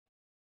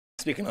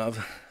Speaking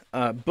of,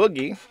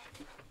 Boogie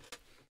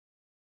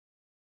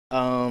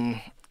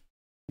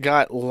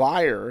got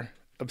liar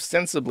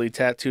ostensibly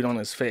tattooed on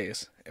his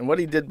face. And what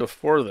he did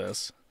before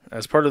this,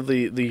 as part of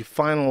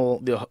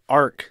the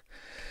arc,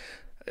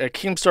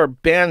 Keemstar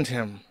banned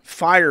him,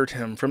 fired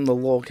him from the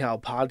Lolcow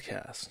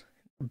podcast,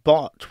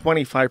 bought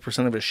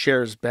 25% of his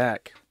shares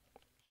back,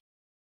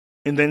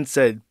 and then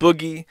said,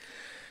 Boogie,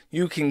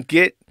 you can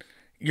get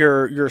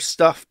your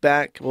stuff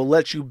back. We'll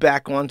let you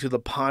back onto the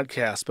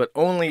podcast, but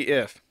only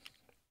if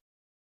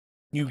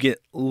you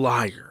get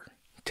liar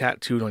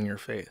tattooed on your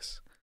face.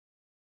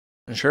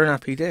 And sure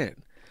enough, he did.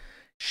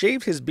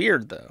 Shaved his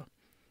beard, though.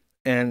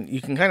 And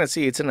you can kind of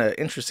see it's in an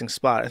interesting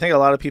spot. I think a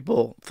lot of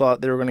people thought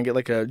they were going to get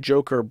like a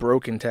Joker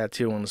broken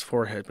tattoo on his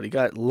forehead, but he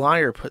got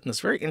liar put in this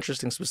very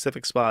interesting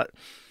specific spot,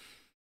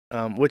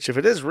 which if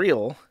it is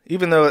real,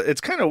 even though it's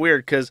kind of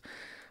weird because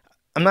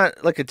I'm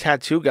not like a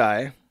tattoo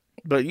guy,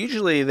 but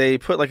usually they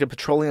put like a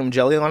petroleum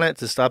jelly on it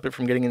to stop it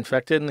from getting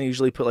infected, and they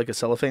usually put like a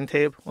cellophane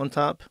tape on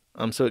top,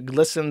 so it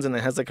glistens and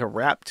it has like a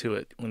wrap to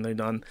it when they're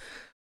done.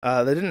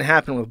 That didn't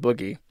happen with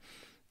Boogie.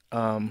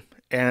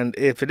 And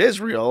if it is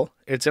real,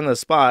 it's in the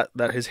spot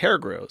that his hair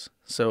grows.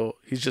 So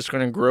he's just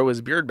going to grow his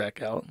beard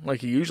back out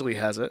like he usually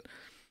has it.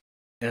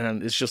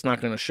 And it's just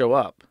not going to show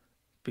up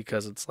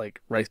because it's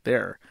like right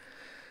there.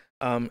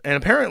 And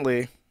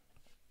apparently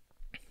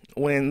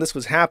when this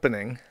was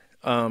happening,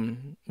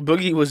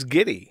 Boogie was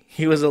giddy.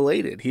 He was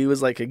elated. He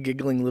was like a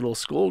giggling little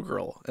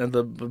schoolgirl. And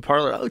the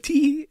parlor, oh,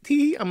 tee,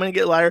 I'm going to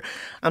get liar.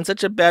 I'm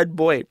such a bad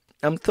boy.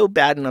 I'm so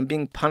bad and I'm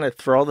being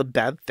punished for all the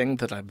bad things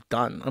that I've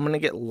done. I'm going to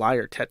get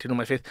liar tattooed on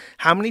my face.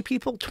 How many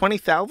people?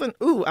 20,000?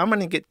 Ooh, I'm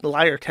going to get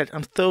liar tattooed.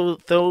 I'm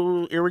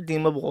so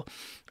irredeemable.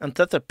 I'm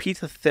such a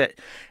piece of shit.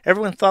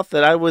 Everyone thought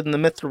that I was in the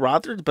Mr.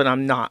 Rogers, but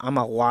I'm not. I'm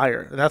a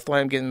liar. That's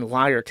why I'm getting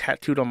liar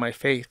tattooed on my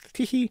face.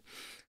 Tee.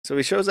 So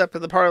he shows up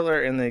at the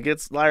parlor and he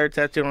gets liar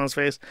tattooed on his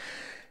face.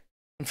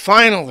 And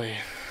finally,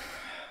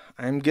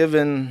 I'm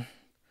given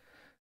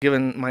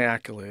my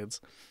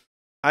accolades.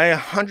 I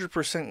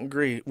 100%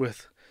 agree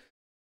with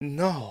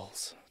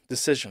Null's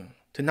decision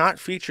to not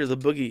feature the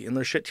Boogie in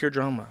their shit tier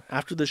drama.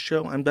 After this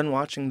show, I'm done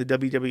watching. The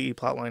WWE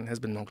plotline has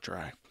been milk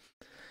dry.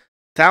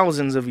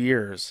 Thousands of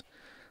years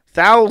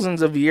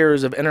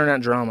of internet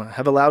drama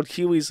have allowed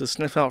Kiwis to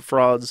sniff out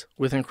frauds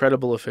with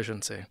incredible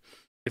efficiency.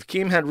 If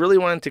Keem had really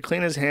wanted to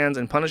clean his hands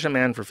and punish a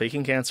man for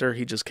faking cancer,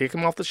 he'd just kick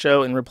him off the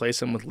show and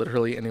replace him with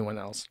literally anyone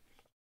else.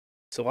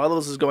 So while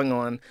this is going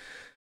on,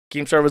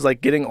 Keemstar was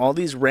like getting all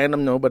these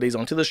random nobodies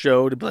onto the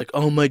show to be like,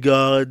 oh my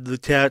god, the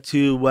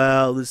tattoo,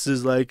 wow, this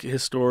is like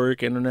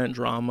historic internet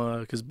drama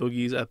because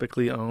Boogie's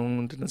epically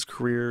owned in his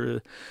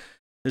career.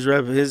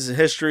 His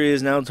history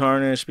is now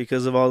tarnished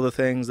because of all the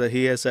things that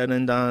he has said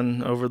and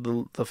done over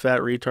the Fat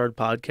Retard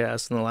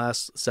podcast in the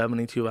last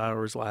 72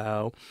 hours.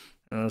 Wow.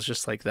 And it was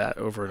just like that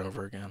over and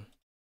over again.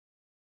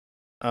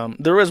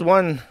 There was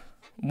one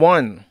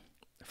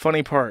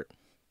funny part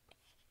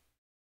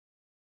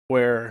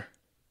where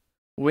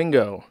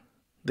Wingo,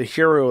 the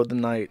hero of the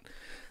night,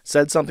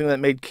 said something that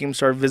made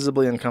Keemstar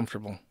visibly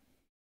uncomfortable.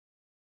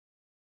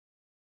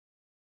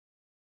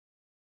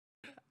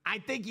 I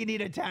think you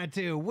need a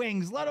tattoo.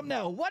 Wings, let him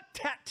know. What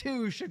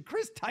tattoo should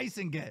Chris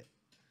Tyson get?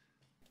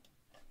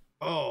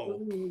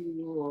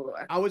 Oh,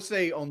 I would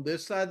say on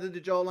this side of the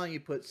jawline,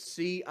 you put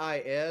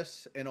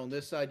CIS, and on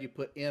this side, you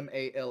put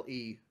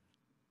MALE.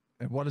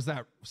 And what does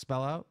that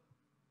spell out?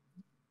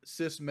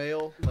 Cis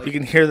male. You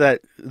can hear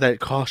that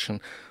caution.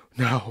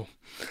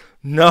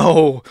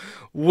 No,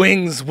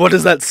 Wings, what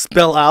does that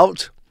spell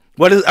out?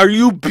 Are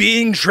you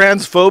being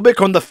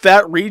transphobic on the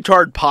Fat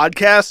Retard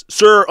podcast?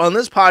 Sir, on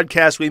this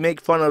podcast, we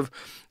make fun of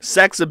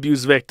sex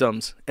abuse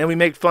victims and we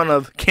make fun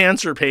of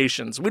cancer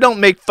patients. We don't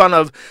make fun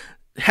of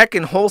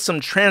heckin'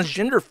 wholesome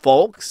transgender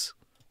folks.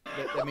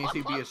 That means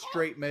he'd be a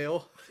straight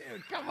male.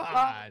 Dude, come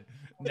on.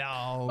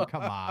 No,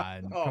 come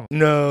on. Oh.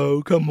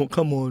 No, come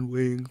on,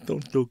 Wings.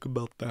 Don't joke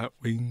about that,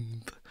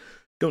 Wings.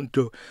 Don't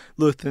do.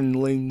 Listen,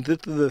 Wings, this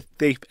is a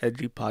safe,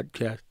 edgy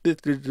podcast.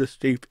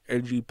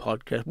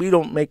 We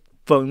don't make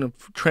fun of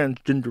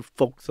transgender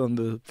folks on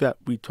the Fat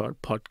Retard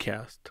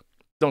podcast.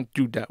 Don't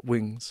do that,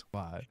 Wings.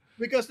 Why?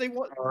 Because they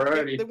want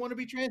to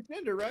be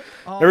transgender, right?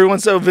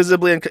 Everyone's so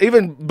visibly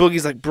even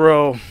Boogie's like,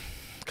 bro,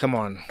 come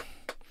on,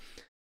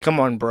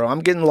 bro.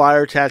 I'm getting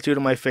liar tattooed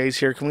on my face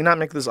here. Can we not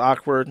make this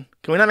awkward?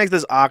 Can we not make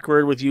this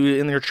awkward with you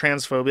in your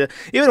transphobia?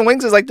 Even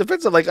Wings is like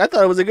defensive. Like, I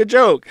thought it was a good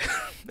joke.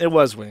 It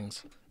was,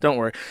 Wings. Don't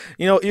worry.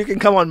 You know, you can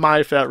come on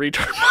my Fat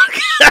Retard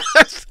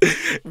podcast.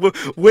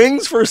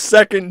 Wings for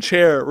second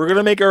chair. We're going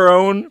to make our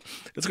own.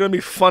 It's going to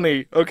be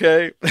funny,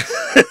 okay?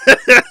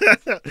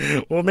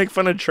 We'll make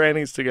fun of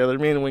trannies together,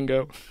 me and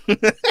Wingo.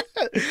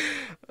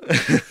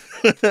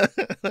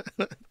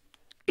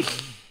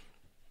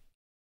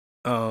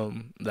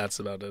 That's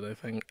about it, I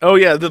think. Oh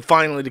yeah,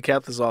 finally to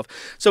cap this off.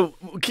 So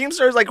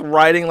Keemstar is like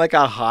riding like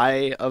a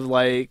high of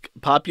like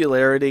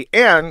popularity,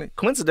 and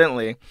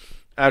coincidentally,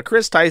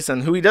 Chris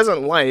Tyson, who he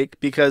doesn't like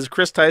because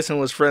Chris Tyson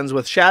was friends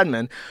with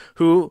Shadman,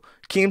 who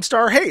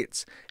Keemstar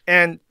hates.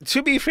 And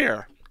to be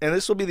fair, and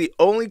this will be the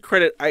only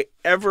credit I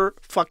ever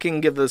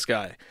fucking give this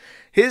guy.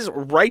 His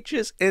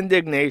righteous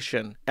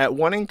indignation at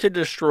wanting to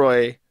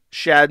destroy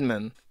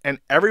Shadman and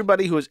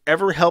everybody who has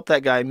ever helped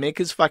that guy make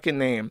his fucking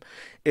name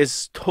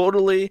is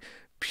totally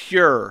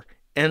pure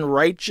and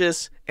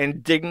righteous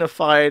and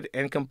dignified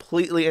and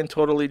completely and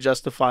totally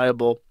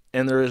justifiable.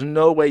 And there is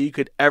no way you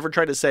could ever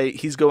try to say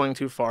he's going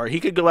too far.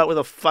 He could go out with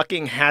a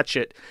fucking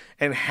hatchet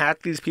and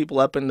hack these people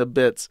up into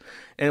bits,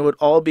 and it would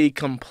all be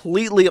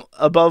completely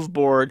above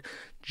board,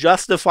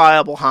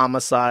 justifiable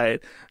homicide,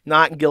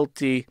 not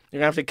guilty. You're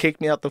gonna have to kick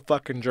me out the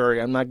fucking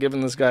jury. I'm not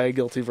giving this guy a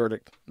guilty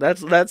verdict.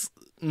 That's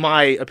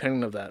my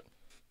opinion of that.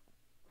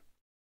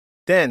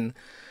 Then,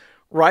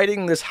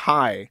 riding this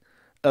high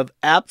of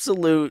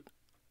absolute,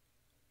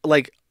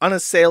 like,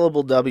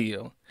 unassailable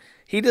W,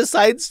 he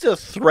decides to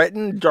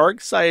threaten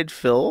Darkside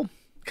Phil,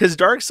 because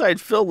Darkside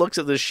Phil looks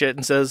at this shit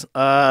and says,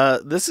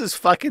 this is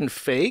fucking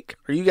fake.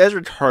 Are you guys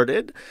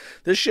retarded?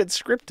 This shit's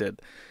scripted.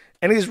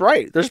 And he's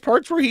right. There's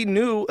parts where he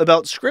knew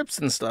about scripts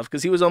and stuff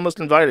because he was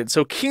almost invited.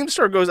 So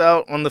Keemstar goes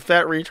out on the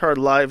Fat Retard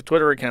Live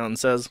Twitter account and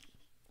says,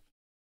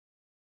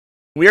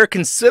 we are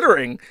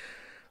considering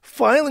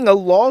filing a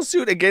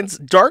lawsuit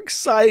against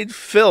Darkside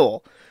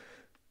Phil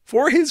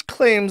for his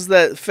claims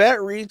that Fat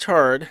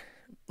Retard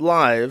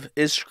Live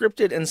is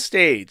scripted and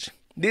staged.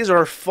 These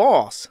are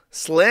false,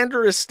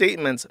 slanderous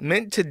statements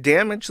meant to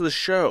damage the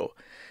show.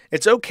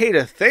 It's okay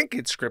to think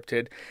it's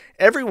scripted.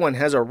 Everyone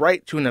has a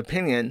right to an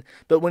opinion,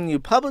 but when you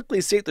publicly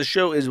state the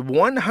show is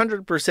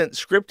 100%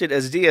 scripted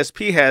as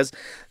DSP has,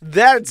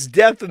 that's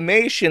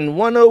defamation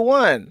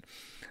 101.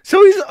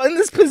 So he's in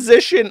this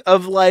position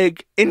of,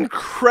 like,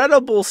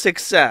 incredible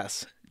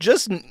success.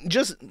 Just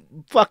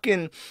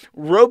fucking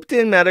roped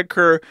in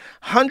Medicare,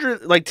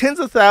 tens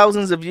of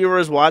thousands of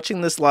viewers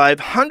watching this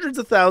live, hundreds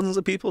of thousands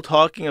of people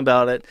talking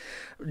about it,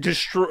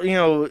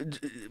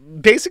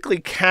 basically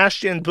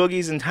cashed in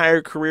Boogie's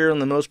entire career in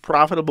the most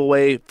profitable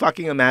way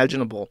fucking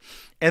imaginable.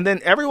 And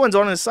then everyone's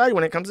on his side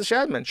when it comes to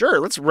Shadman.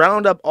 Sure, let's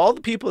round up all the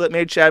people that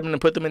made Shadman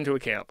and put them into a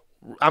camp.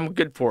 I'm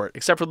good for it,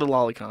 except for the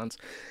lolicons.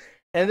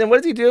 And then what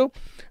does he do?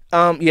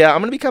 I'm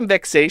going to become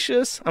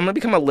vexatious. I'm going to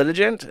become a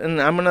litigant,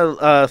 and I'm going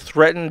to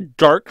threaten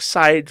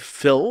Darkside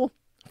Phil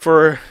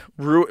for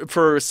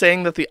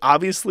saying that the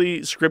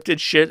obviously scripted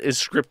shit is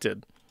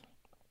scripted.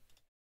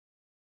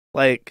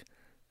 Like,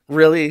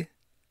 really?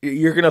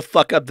 You're going to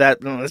fuck up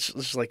that? No, it's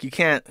just like, you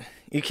can't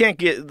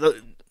get...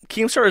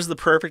 Keemstar is the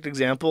perfect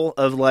example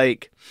of,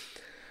 like,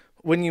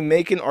 when you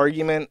make an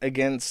argument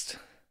against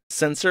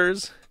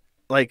censors...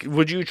 Like,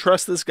 would you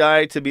trust this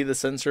guy to be the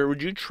censor?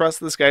 Would you trust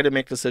this guy to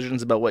make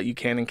decisions about what you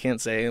can and can't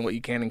say and what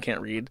you can and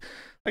can't read?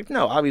 Like,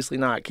 no, obviously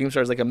not.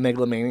 Keemstar is like a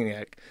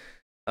megalomaniac.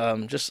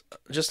 Just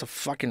a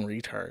fucking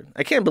retard.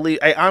 I can't believe,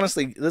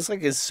 honestly, this,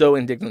 like, is so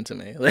indignant to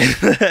me.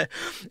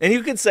 And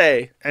you could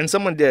say, and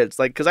someone did, it's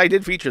like, because I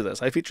did feature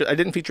this. I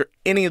didn't feature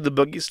any of the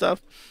Boogie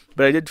stuff,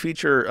 but I did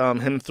feature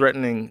him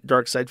threatening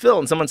Darkside Phil.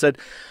 And someone said,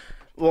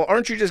 well,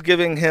 aren't you just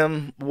giving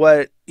him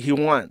what he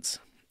wants?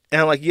 And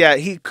I'm like, yeah,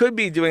 he could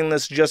be doing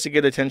this just to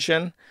get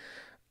attention.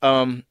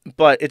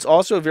 But it's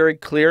also very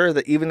clear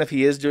that even if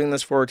he is doing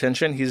this for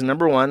attention, he's,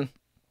 number one,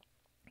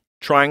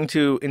 trying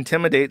to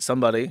intimidate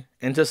somebody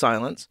into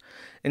silence.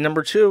 And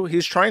number two,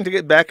 he's trying to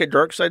get back at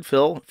Darkside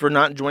Phil for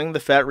not joining the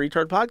Fat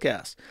Retard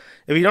podcast.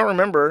 If you don't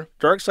remember,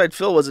 Darkside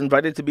Phil was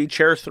invited to be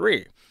chair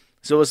 3.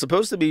 So it was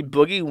supposed to be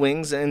Boogie,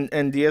 Wings, and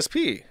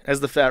DSP as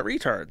the Fat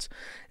Retards.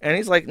 And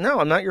he's like, no,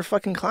 I'm not your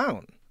fucking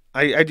clown.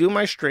 I do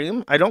my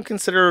stream. I don't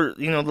consider,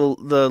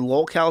 the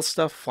lolcow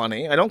stuff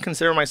funny. I don't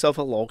consider myself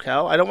a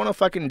lolcow. I don't want to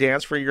fucking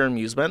dance for your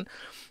amusement.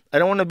 I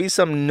don't want to be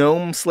some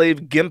gnome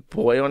slave gimp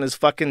boy on his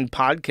fucking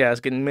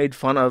podcast getting made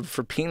fun of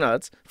for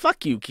peanuts.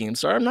 Fuck you,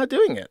 Keemstar. I'm not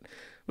doing it.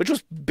 Which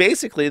was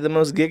basically the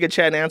most Giga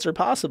Chat answer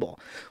possible.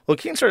 Well,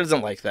 Keemstar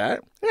doesn't like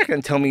that. You're not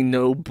going to tell me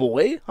no,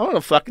 boy. I want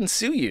to fucking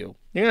sue you.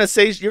 You're going to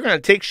say you're going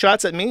to take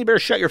shots at me? You better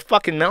shut your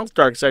fucking mouth,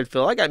 Darkside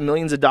Phil. I got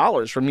millions of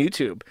dollars from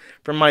YouTube,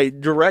 from my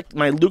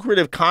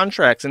lucrative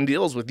contracts and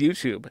deals with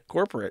YouTube,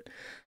 corporate.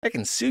 I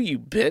can sue you,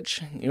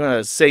 bitch. You want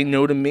to say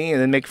no to me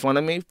and then make fun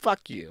of me?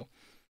 Fuck you.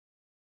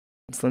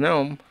 It's the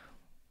gnome.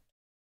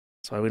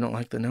 That's why we don't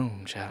like the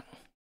gnome, chat.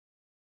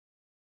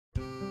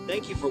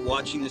 Thank you for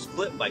watching this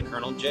clip by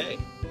Colonel J.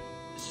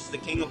 This is the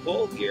King of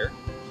Bold here.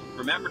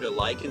 Remember to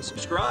like and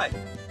subscribe.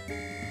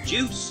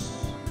 Juice!